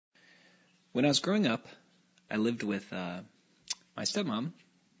When I was growing up, I lived with my stepmom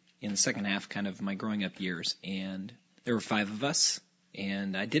in the second half kind of my growing up years, and there were 5 of us,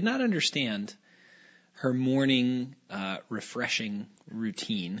 and I did not understand her morning refreshing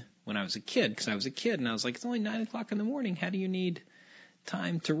routine when I was a kid, because I was a kid, and I was like, it's only 9 o'clock in the morning, how do you need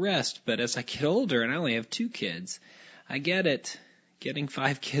time to rest? But as I get older, and I only have 2 kids, I get it. Getting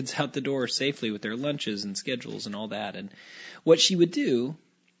 5 kids out the door safely with their lunches and schedules and all that. And what she would do,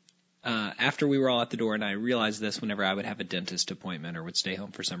 after we were all at the door, and I realized this whenever I would have a dentist appointment or would stay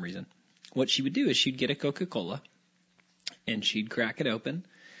home for some reason, what she would do is she'd get a Coca-Cola, and she'd crack it open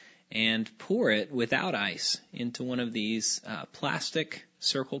and pour it without ice into one of these plastic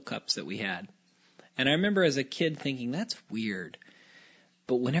circle cups that we had. And I remember as a kid thinking, that's weird.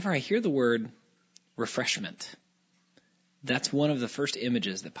 But whenever I hear the word refreshment, that's one of the first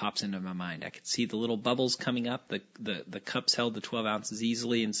images that pops into my mind. I could see the little bubbles coming up. The cups held the 12 ounces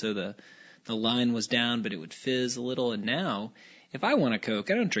easily, and so the line was down, but it would fizz a little. And now, if I want a Coke,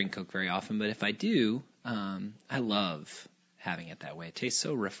 I don't drink Coke very often, but if I do, I love having it that way. It tastes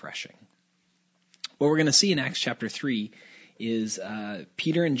so refreshing. What we're going to see in Acts chapter 3 is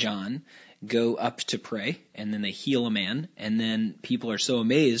Peter and John go up to pray, and then they heal a man, and then people are so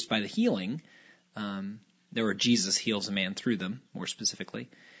amazed by the healing, or Jesus heals a man through them, more specifically,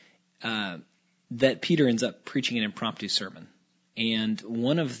 that Peter ends up preaching an impromptu sermon. And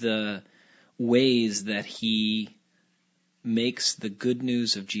one of the ways that he makes the good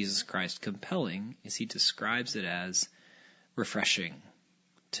news of Jesus Christ compelling is he describes it as refreshing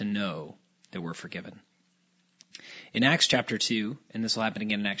to know that we're forgiven. In Acts chapter 2, and this will happen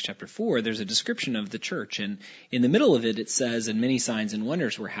again in Acts chapter 4, there's a description of the church. And in the middle of it, it says, and many signs and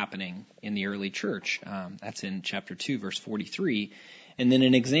wonders were happening in the early church. That's in chapter 2, verse 43. And then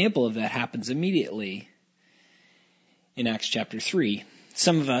an example of that happens immediately in Acts chapter 3.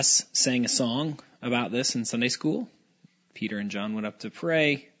 Some of us sang a song about this in Sunday school. Peter and John went up to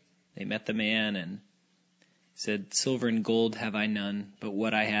pray. They met the man and said, silver and gold have I none, but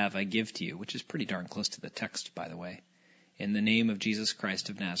what I have I give to you, which is pretty darn close to the text, by the way. In the name of Jesus Christ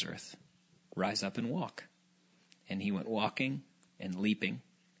of Nazareth, rise up and walk. And he went walking and leaping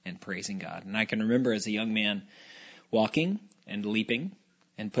and praising God. And I can remember as a young man walking and leaping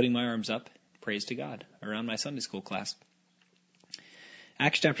and putting my arms up, praise to God, around my Sunday school class.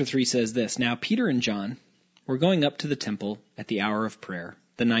 Acts chapter 3 says this, now Peter and John were going up to the temple at the hour of prayer,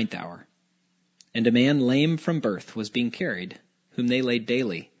 the 9th hour. And a man lame from birth was being carried, whom they laid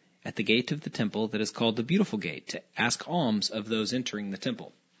daily at the gate of the temple that is called the Beautiful Gate, to ask alms of those entering the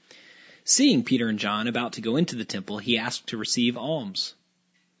temple. Seeing Peter and John about to go into the temple, he asked to receive alms.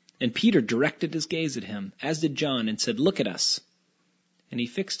 And Peter directed his gaze at him, as did John, and said, look at us. And he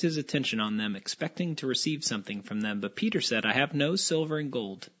fixed his attention on them, expecting to receive something from them. But Peter said, I have no silver and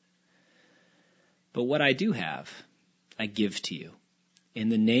gold, but what I do have, I give to you. In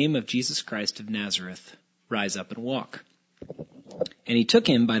the name of Jesus Christ of Nazareth, rise up and walk. And he took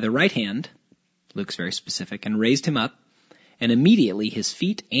him by the right hand, Luke's very specific, and raised him up, and immediately his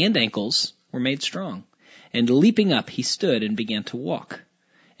feet and ankles were made strong. And leaping up, he stood and began to walk,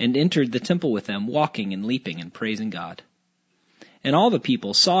 and entered the temple with them, walking and leaping and praising God. And all the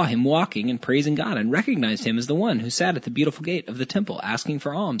people saw him walking and praising God, and recognized him as the one who sat at the beautiful gate of the temple, asking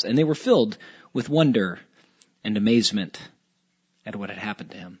for alms. And they were filled with wonder and amazement at what had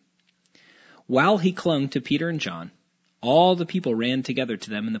happened to him. While he clung to Peter and John, all the people ran together to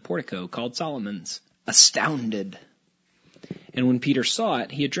them in the portico called Solomon's, astounded. And when Peter saw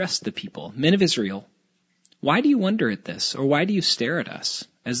it, he addressed the people, men of Israel, why do you wonder at this, or why do you stare at us,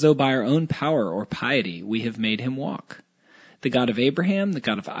 as though by our own power or piety we have made him walk? The God of Abraham, the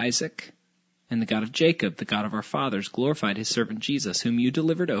God of Isaac, and the God of Jacob, the God of our fathers, glorified his servant Jesus, whom you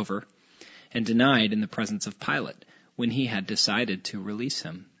delivered over and denied in the presence of Pilate, when he had decided to release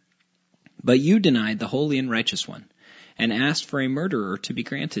him. But you denied the holy and righteous one, and asked for a murderer to be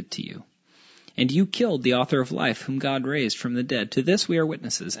granted to you. And you killed the author of life, whom God raised from the dead. To this we are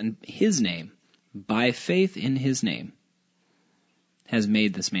witnesses, and his name, by faith in his name, has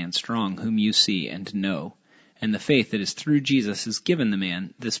made this man strong, whom you see and know. And the faith that is through Jesus has given the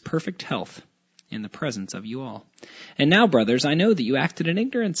man this perfect health in the presence of you all. And now, brothers, I know that you acted in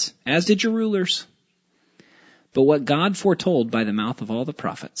ignorance, as did your rulers. But what God foretold by the mouth of all the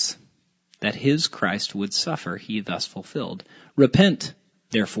prophets, that his Christ would suffer, he thus fulfilled. Repent,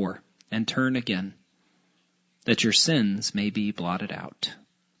 therefore, and turn again, that your sins may be blotted out,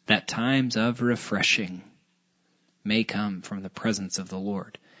 that times of refreshing may come from the presence of the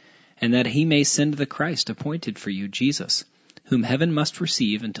Lord, and that he may send the Christ appointed for you, Jesus, whom heaven must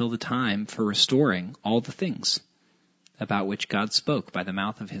receive until the time for restoring all the things, about which God spoke by the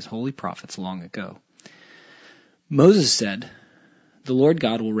mouth of his holy prophets long ago. Moses said, "The Lord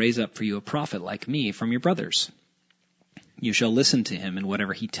God will raise up for you a prophet like me from your brothers. You shall listen to him in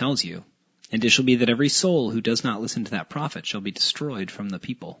whatever he tells you, and it shall be that every soul who does not listen to that prophet shall be destroyed from the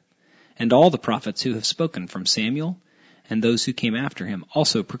people. And all the prophets who have spoken from Samuel and those who came after him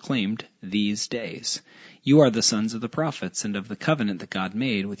also proclaimed these days. You are the sons of the prophets and of the covenant that God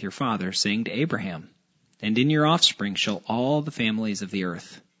made with your father, saying to Abraham, and in your offspring shall all the families of the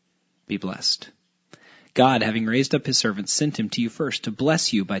earth be blessed. God, having raised up his servant, sent him to you first to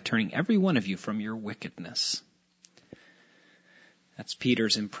bless you by turning every one of you from your wickedness." That's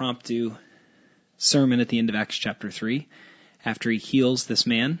Peter's impromptu sermon at the end of Acts chapter 3. After he heals this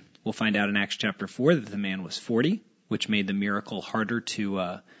man, we'll find out in Acts chapter 4 that the man was 40, which made the miracle harder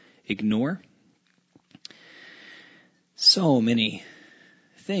to ignore. So many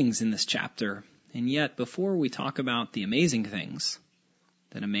things in this chapter. And yet, before we talk about the amazing things,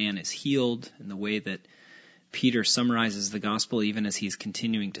 that a man is healed and the way that Peter summarizes the gospel even as he's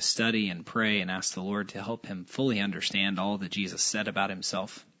continuing to study and pray and ask the Lord to help him fully understand all that Jesus said about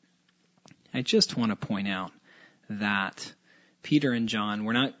himself, I just want to point out that Peter and John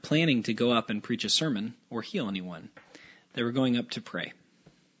were not planning to go up and preach a sermon or heal anyone. They were going up to pray.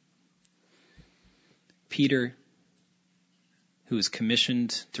 Peter, who was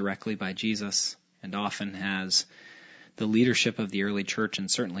commissioned directly by Jesus and often has the leadership of the early church and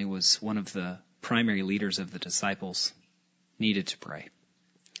certainly was one of the primary leaders of the disciples, needed to pray.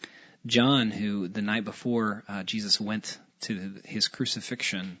 John, who the night before Jesus went to his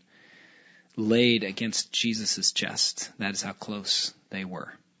crucifixion, laid against Jesus' chest. That is how close they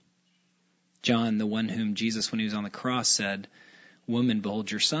were. John, the one whom Jesus, when he was on the cross, said, "Woman, behold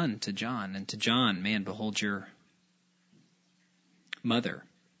your son," to John. And to John, "Man, behold your mother."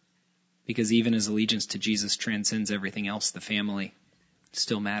 Because even as allegiance to Jesus transcends everything else, the family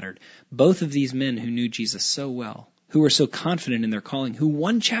still mattered. Both of these men who knew Jesus so well, who were so confident in their calling, who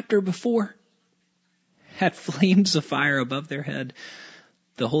one chapter before had flames of fire above their head,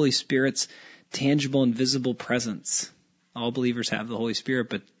 the Holy Spirit's tangible and visible presence. All believers have the Holy Spirit,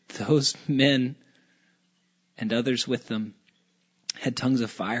 but those men and others with them had tongues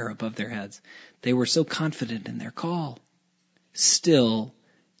of fire above their heads. They were so confident in their call, still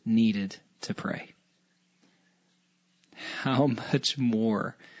needed to pray. How much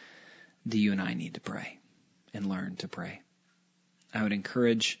more do you and I need to pray and learn to pray? I would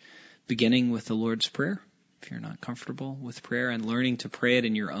encourage beginning with the Lord's Prayer. If you're not comfortable with prayer and learning to pray it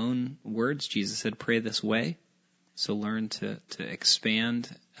in your own words, Jesus said, pray this way. So learn to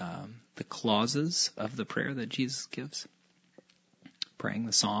expand the clauses of the prayer that Jesus gives. Praying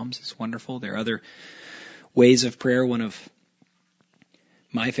the Psalms is wonderful. There are other ways of prayer. One of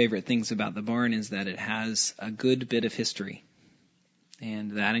my favorite things about the barn is that it has a good bit of history.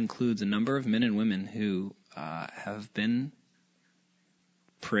 And that includes a number of men and women who have been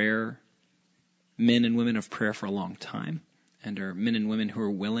men and women of prayer for a long time, and are men and women who are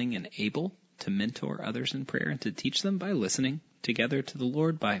willing and able to mentor others in prayer and to teach them by listening together to the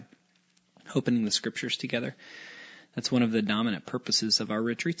Lord, by opening the scriptures together. That's one of the dominant purposes of our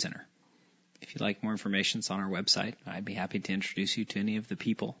retreat center. If you'd like more information, it's on our website. I'd be happy to introduce you to any of the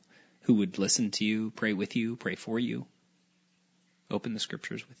people who would listen to you, pray with you, pray for you, open the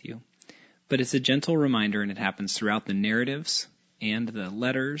scriptures with you. But it's a gentle reminder, and it happens throughout the narratives and the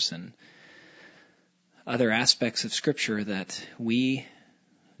letters and other aspects of Scripture, that we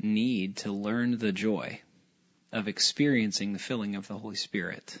need to learn the joy of experiencing the filling of the Holy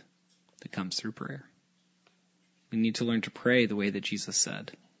Spirit that comes through prayer. We need to learn to pray the way that Jesus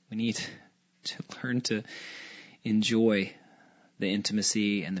said. We need to learn to enjoy the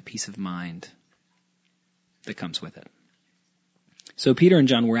intimacy and the peace of mind that comes with it. So Peter and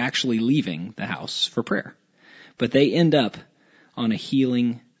John were actually leaving the house for prayer, but they end up on a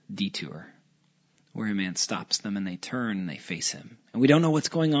healing detour where a man stops them and they turn and they face him. And we don't know what's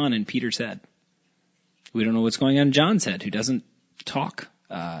going on in Peter's head. We don't know what's going on in John's head, who doesn't talk.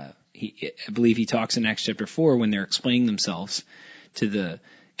 I believe he talks in Acts chapter 4 when they're explaining themselves to the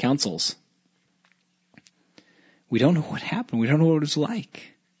councils. We don't know what happened. We don't know what it was like.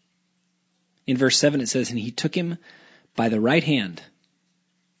 In verse 7 it says, "And he took him by the right hand."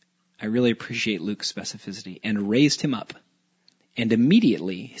 I really appreciate Luke's specificity. "And raised him up. And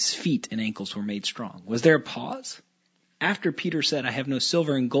immediately his feet and ankles were made strong." Was there a pause? After Peter said, "I have no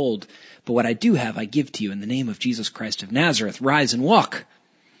silver and gold, but what I do have I give to you in the name of Jesus Christ of Nazareth. Rise and walk."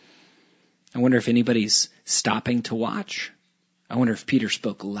 I wonder if anybody's stopping to watch. I wonder if Peter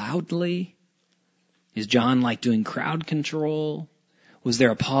spoke loudly. Is John doing crowd control? Was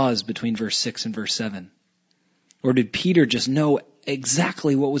there a pause between verse 6 and verse 7? Or did Peter just know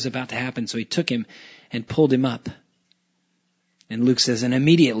exactly what was about to happen, so he took him and pulled him up? And Luke says, and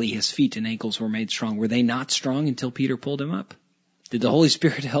immediately his feet and ankles were made strong. Were they not strong until Peter pulled him up? Did the Holy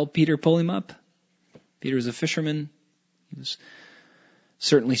Spirit help Peter pull him up? Peter was a fisherman. He was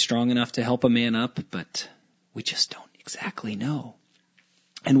certainly strong enough to help a man up, but we just don't exactly know.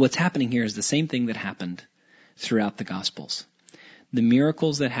 And what's happening here is the same thing that happened throughout the Gospels. The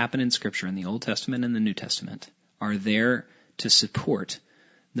miracles that happen in Scripture in the Old Testament and the New Testament are there to support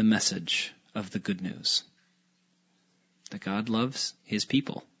the message of the good news. That God loves his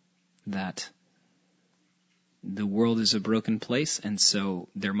people, that the world is a broken place, and so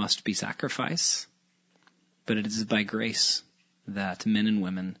there must be sacrifice, but it is by grace that men and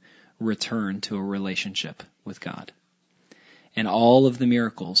women return to a relationship with God. And all of the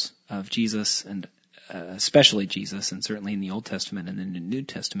miracles of Jesus, and especially Jesus, and certainly in the Old Testament and in the New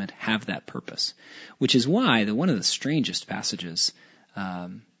Testament, have that purpose. Which is why one of the strangest passages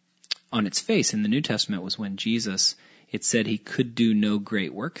on its face in the New Testament was when Jesus, it said he could do no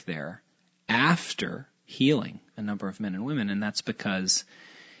great work there after healing a number of men and women, and that's because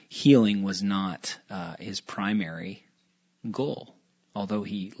healing was not his primary goal. Although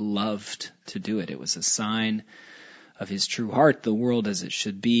he loved to do it, it was a sign of his true heart, the world as it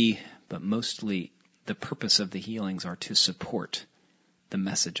should be, but mostly the purpose of the healings are to support the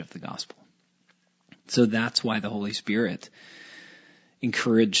message of the gospel. So that's why the Holy Spirit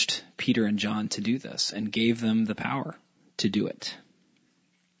encouraged Peter and John to do this and gave them the power to do it.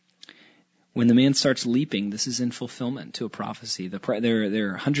 When the man starts leaping, this is in fulfillment to a prophecy.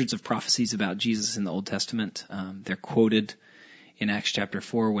 There are hundreds of prophecies about Jesus in the Old Testament. They're quoted in Acts chapter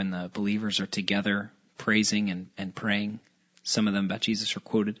 4 when the believers are together praising and praying. Some of them about Jesus are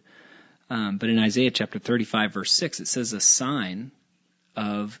quoted. But in Isaiah chapter 35, verse 6, it says a sign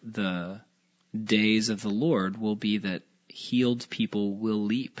of the days of the Lord will be that healed people will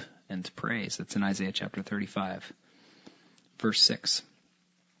leap and praise. That's in Isaiah chapter 35, verse 6.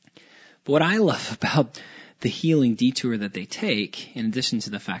 But what I love about the healing detour that they take, in addition to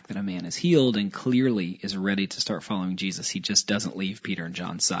the fact that a man is healed and clearly is ready to start following Jesus, he just doesn't leave Peter and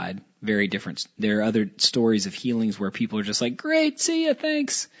John's side. Very different. There are other stories of healings where people are just like, great, see ya,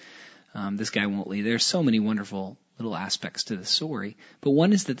 thanks. This guy won't leave. There's so many wonderful little aspects to the story. But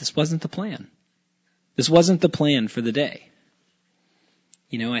one is that this wasn't the plan. This wasn't the plan for the day.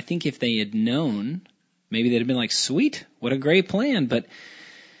 You know, I think if they had known, maybe they'd have been like, sweet, what a great plan. But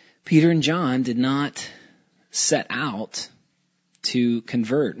Peter and John did not set out to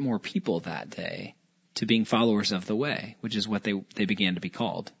convert more people that day to being followers of the way, which is what they began to be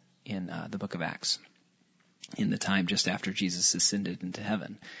called in the book of Acts, in the time just after Jesus ascended into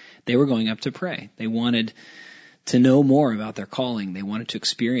heaven. They were going up to pray. They wanted to know more about their calling. They wanted to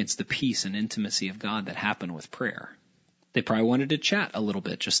experience the peace and intimacy of God that happened with prayer. They probably wanted to chat a little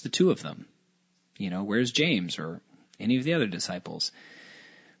bit, just the two of them. You know, where's James or any of the other disciples?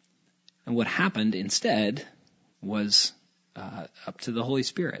 And what happened instead was up to the Holy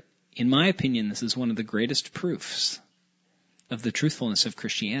Spirit. In my opinion, this is one of the greatest proofs of the truthfulness of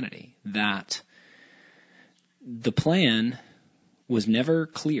Christianity, that the plan was never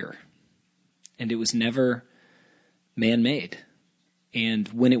clear and it was never man-made. And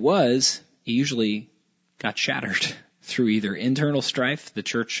when it was, it usually got shattered through either internal strife. The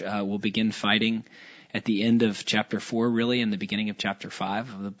church will begin fighting at the end of chapter 4, really, and the beginning of chapter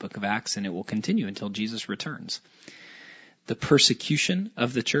 5 of the book of Acts, and it will continue until Jesus returns. The persecution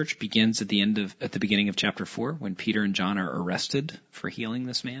of the church begins at the beginning of chapter 4, when Peter and John are arrested for healing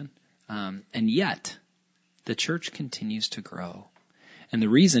this man. And yet, the church continues to grow. And the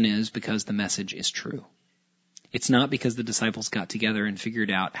reason is because the message is true. It's not because the disciples got together and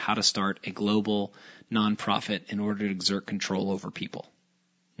figured out how to start a global nonprofit in order to exert control over people.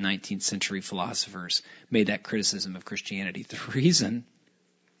 19th century philosophers made that criticism of Christianity. The reason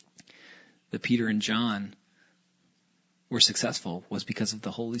that Peter and John were successful was because of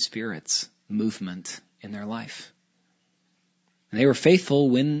the Holy Spirit's movement in their life. And they were faithful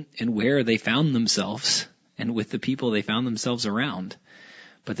when and where they found themselves and with the people they found themselves around.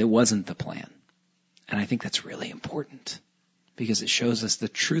 But that wasn't the plan. And I think that's really important because it shows us the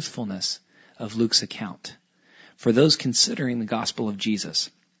truthfulness of Luke's account. For those considering the gospel of Jesus,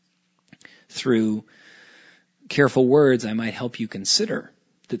 through careful words, I might help you consider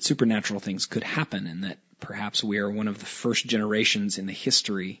that supernatural things could happen and that perhaps we are one of the first generations in the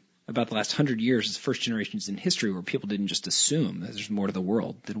history, about the last 100 years, the first generations in history where people didn't just assume that there's more to the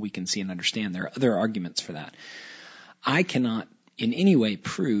world than we can see and understand. There are other arguments for that. I cannot in any way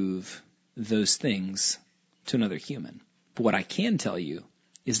prove those things to another human. But what I can tell you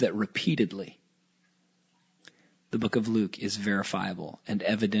is that repeatedly, the book of Luke is verifiable and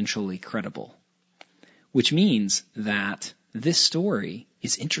evidentially credible, which means that this story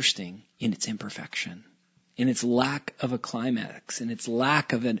is interesting in its imperfection, in its lack of a climax, in its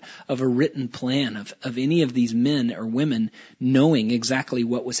lack of a written plan of any of these men or women knowing exactly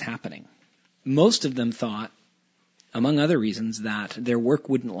what was happening. Most of them thought, among other reasons, that their work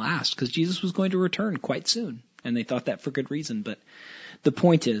wouldn't last because Jesus was going to return quite soon. And they thought that for good reason. But the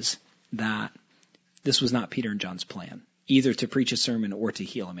point is that this was not Peter and John's plan, either to preach a sermon or to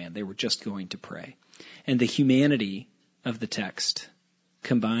heal a man. They were just going to pray. And the humanity of the text,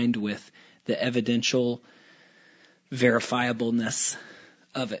 combined with the evidential verifiableness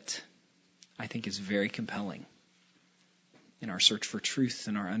of it, I think is very compelling in our search for truth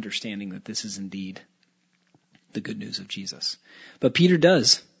and our understanding that this is indeed the good news of Jesus. But Peter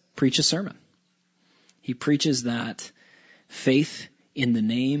does preach a sermon. He preaches that faith in the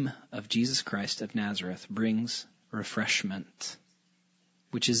name of Jesus Christ of Nazareth brings refreshment,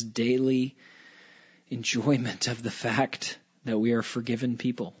 which is daily enjoyment of the fact that we are forgiven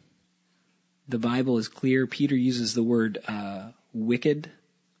people. The Bible is clear. Peter uses the word wicked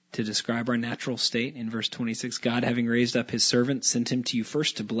to describe our natural state in verse 26. God, having raised up his servant, sent him to you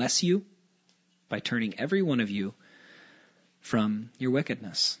first to bless you by turning every one of you from your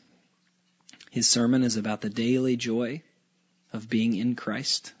wickedness. His sermon is about the daily joy of being in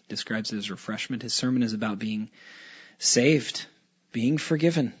Christ, describes it as refreshment. His sermon is about being saved, being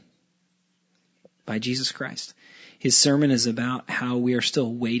forgiven by Jesus Christ. His sermon is about how we are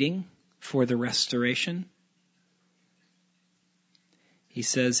still waiting for the restoration. He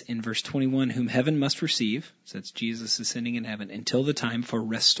says in verse 21, whom heaven must receive, so that's Jesus ascending in heaven, until the time for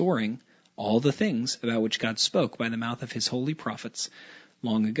restoring all the things about which God spoke by the mouth of his holy prophets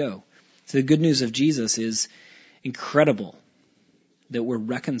long ago. So the good news of Jesus is incredible, that we're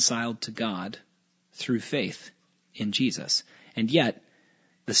reconciled to God through faith in Jesus. And yet,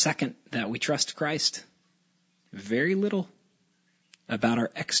 the second that we trust Christ, very little about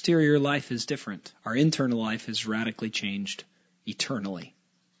our exterior life is different. Our internal life is radically changed eternally.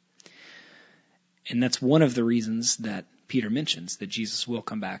 And that's one of the reasons that Peter mentions that Jesus will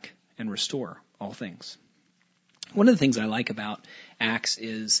come back and restore all things. One of the things I like about Acts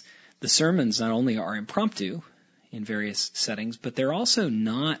is the sermons not only are impromptu in various settings, but they're also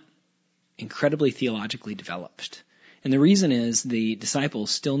not incredibly theologically developed. And the reason is the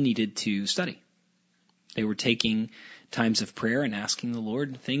disciples still needed to study. They were taking times of prayer and asking the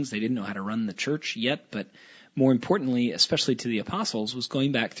Lord things. They didn't know how to run the church yet, but more importantly, especially to the apostles, was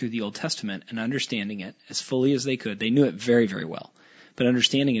going back through the Old Testament and understanding it as fully as they could. They knew it very, very well, but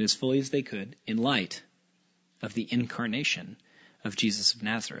understanding it as fully as they could in light of the incarnation of Jesus of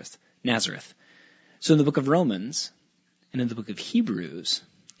Nazareth. So in the book of Romans and in the book of Hebrews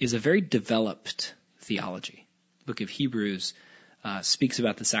is a very developed theology. The book of Hebrews speaks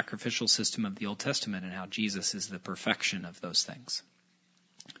about the sacrificial system of the Old Testament and how Jesus is the perfection of those things.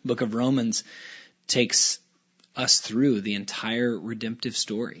 The book of Romans takes us through the entire redemptive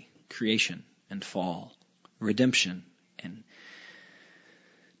story, creation and fall, redemption, and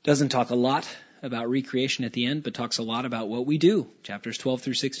doesn't talk a lot about recreation at the end, but talks a lot about what we do. Chapters 12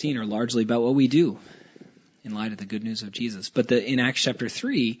 through 16 are largely about what we do in light of the good news of Jesus. But in Acts chapter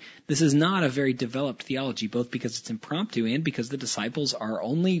 3, this is not a very developed theology, both because it's impromptu and because the disciples are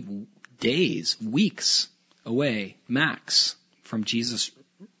only days, weeks away, max, from Jesus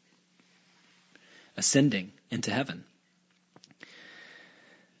ascending into heaven.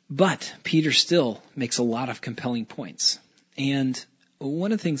 But Peter still makes a lot of compelling points. And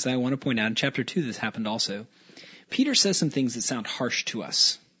one of the things that I want to point out, in chapter 2 this happened also, Peter says some things that sound harsh to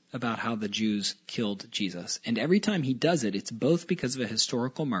us about how the Jews killed Jesus. And every time he does it, it's both because of a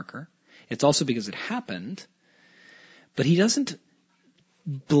historical marker, it's also because it happened, but he doesn't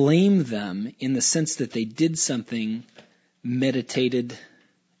blame them in the sense that they did something meditated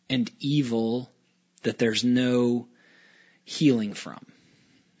and evil that there's no healing from.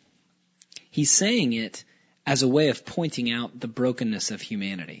 He's saying it as a way of pointing out the brokenness of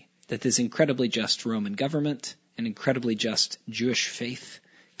humanity, that this incredibly just Roman government, an incredibly just Jewish faith,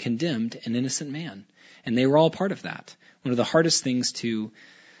 condemned an innocent man. And they were all part of that. One of the hardest things to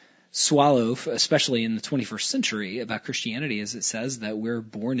swallow, especially in the 21st century, about Christianity is it says that we're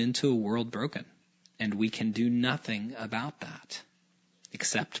born into a world broken. And we can do nothing about that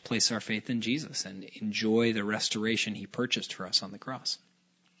except place our faith in Jesus and enjoy the restoration he purchased for us on the cross.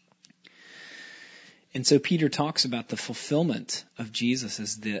 And so Peter talks about the fulfillment of Jesus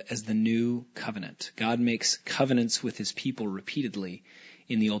as the new covenant. God makes covenants with his people repeatedly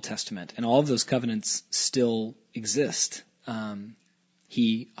in the Old Testament, and all of those covenants still exist.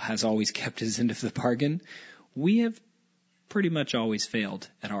 He has always kept his end of the bargain. We have pretty much always failed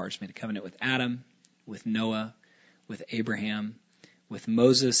at ours. Made a covenant with Adam, with Noah, with Abraham, with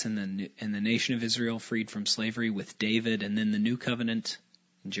Moses and the nation of Israel freed from slavery, with David, and then the new covenant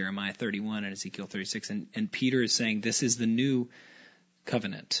in Jeremiah 31 and Ezekiel 36. And Peter is saying this is the new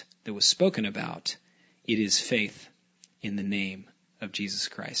covenant that was spoken about. It is faith in the name of Jesus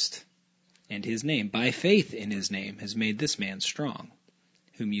Christ. And his name, by faith in his name, has made this man strong,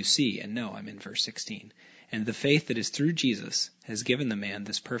 whom you see and know. I'm in verse 16. And the faith that is through Jesus has given the man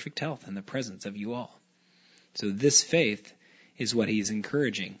this perfect health in the presence of you all. So this faith is what he's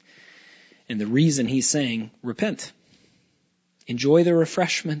encouraging. And the reason he's saying, repent. Enjoy the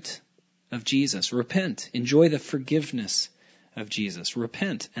refreshment of Jesus. Repent. Enjoy the forgiveness of Jesus.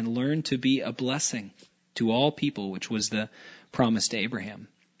 Repent and learn to be a blessing to all people, which was the promise to Abraham.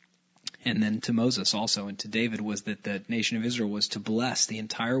 And then to Moses also and to David was that the nation of Israel was to bless the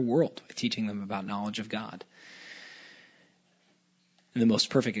entire world by teaching them about knowledge of God. And the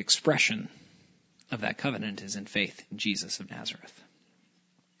most perfect expression of that covenant is in faith in Jesus of Nazareth.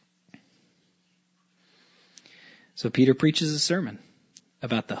 So Peter preaches a sermon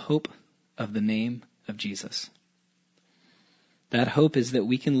about the hope of the name of Jesus. That hope is that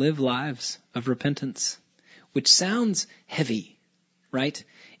we can live lives of repentance, which sounds heavy, right?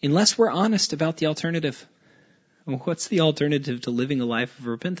 Unless we're honest about the alternative. What's the alternative to living a life of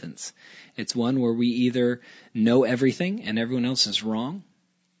repentance? It's one where we either know everything and everyone else is wrong,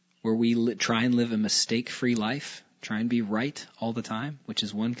 where we try and live a mistake-free life, try and be right all the time, which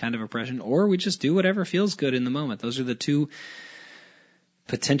is one kind of oppression, or we just do whatever feels good in the moment. Those are the two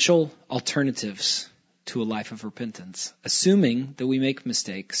potential alternatives to a life of repentance, assuming that we make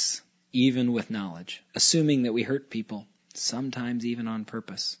mistakes, even with knowledge, assuming that we hurt people, sometimes even on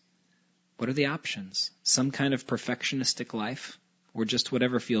purpose. What are the options? Some kind of perfectionistic life, or just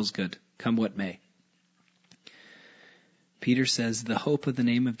whatever feels good, come what may. Peter says the hope of the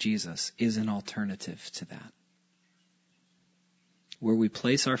name of Jesus is an alternative to that, where we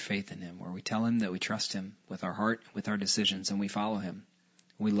place our faith in him, where we tell him that we trust him with our heart, with our decisions, and we follow him.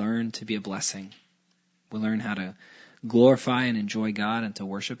 We learn to be a blessing. We learn how to glorify and enjoy God and to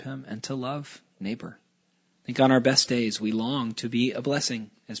worship him and to love neighbor. I think on our best days, we long to be a blessing,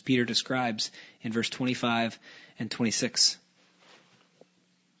 as Peter describes in verse 25 and 26,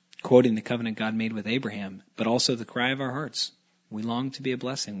 quoting the covenant God made with Abraham, but also the cry of our hearts. We long to be a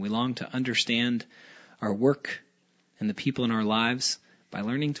blessing. We long to understand our work and the people in our lives by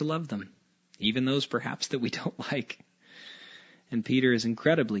learning to love them, even those perhaps that we don't like. And Peter is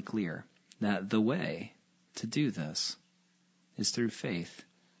incredibly clear that the way to do this is through faith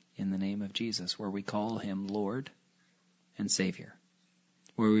in the name of Jesus, where we call him Lord and Savior,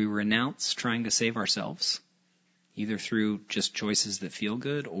 where we renounce trying to save ourselves, either through just choices that feel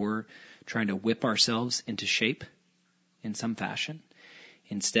good or trying to whip ourselves into shape in some fashion.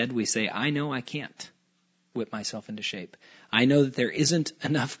 Instead, we say, I know I can't whip myself into shape. I know that there isn't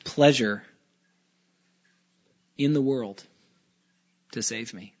enough pleasure in the world to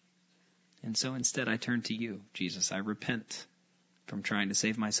save me. And so instead I turn to you, Jesus. I repent from trying to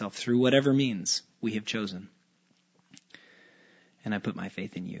save myself through whatever means we have chosen. And I put my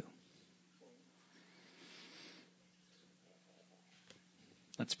faith in you.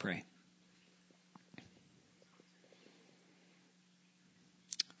 Let's pray.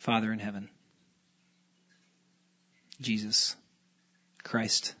 Father in heaven, Jesus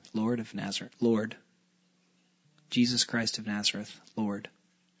Christ, Lord of Nazareth, Lord, Jesus Christ of Nazareth, Lord,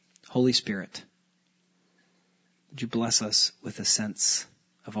 Holy Spirit, would you bless us with a sense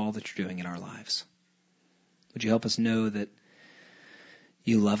of all that you're doing in our lives? Would you help us know that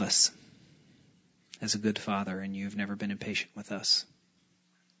you love us as a good Father and you've never been impatient with us?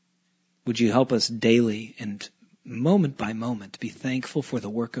 Would you help us daily and moment by moment be thankful for the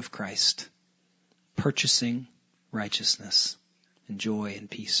work of Christ, purchasing righteousness and joy and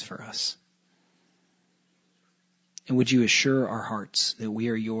peace for us? And would you assure our hearts that we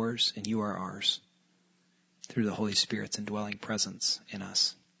are yours and you are ours through the Holy Spirit's indwelling presence in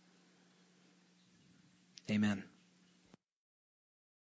us? Amen.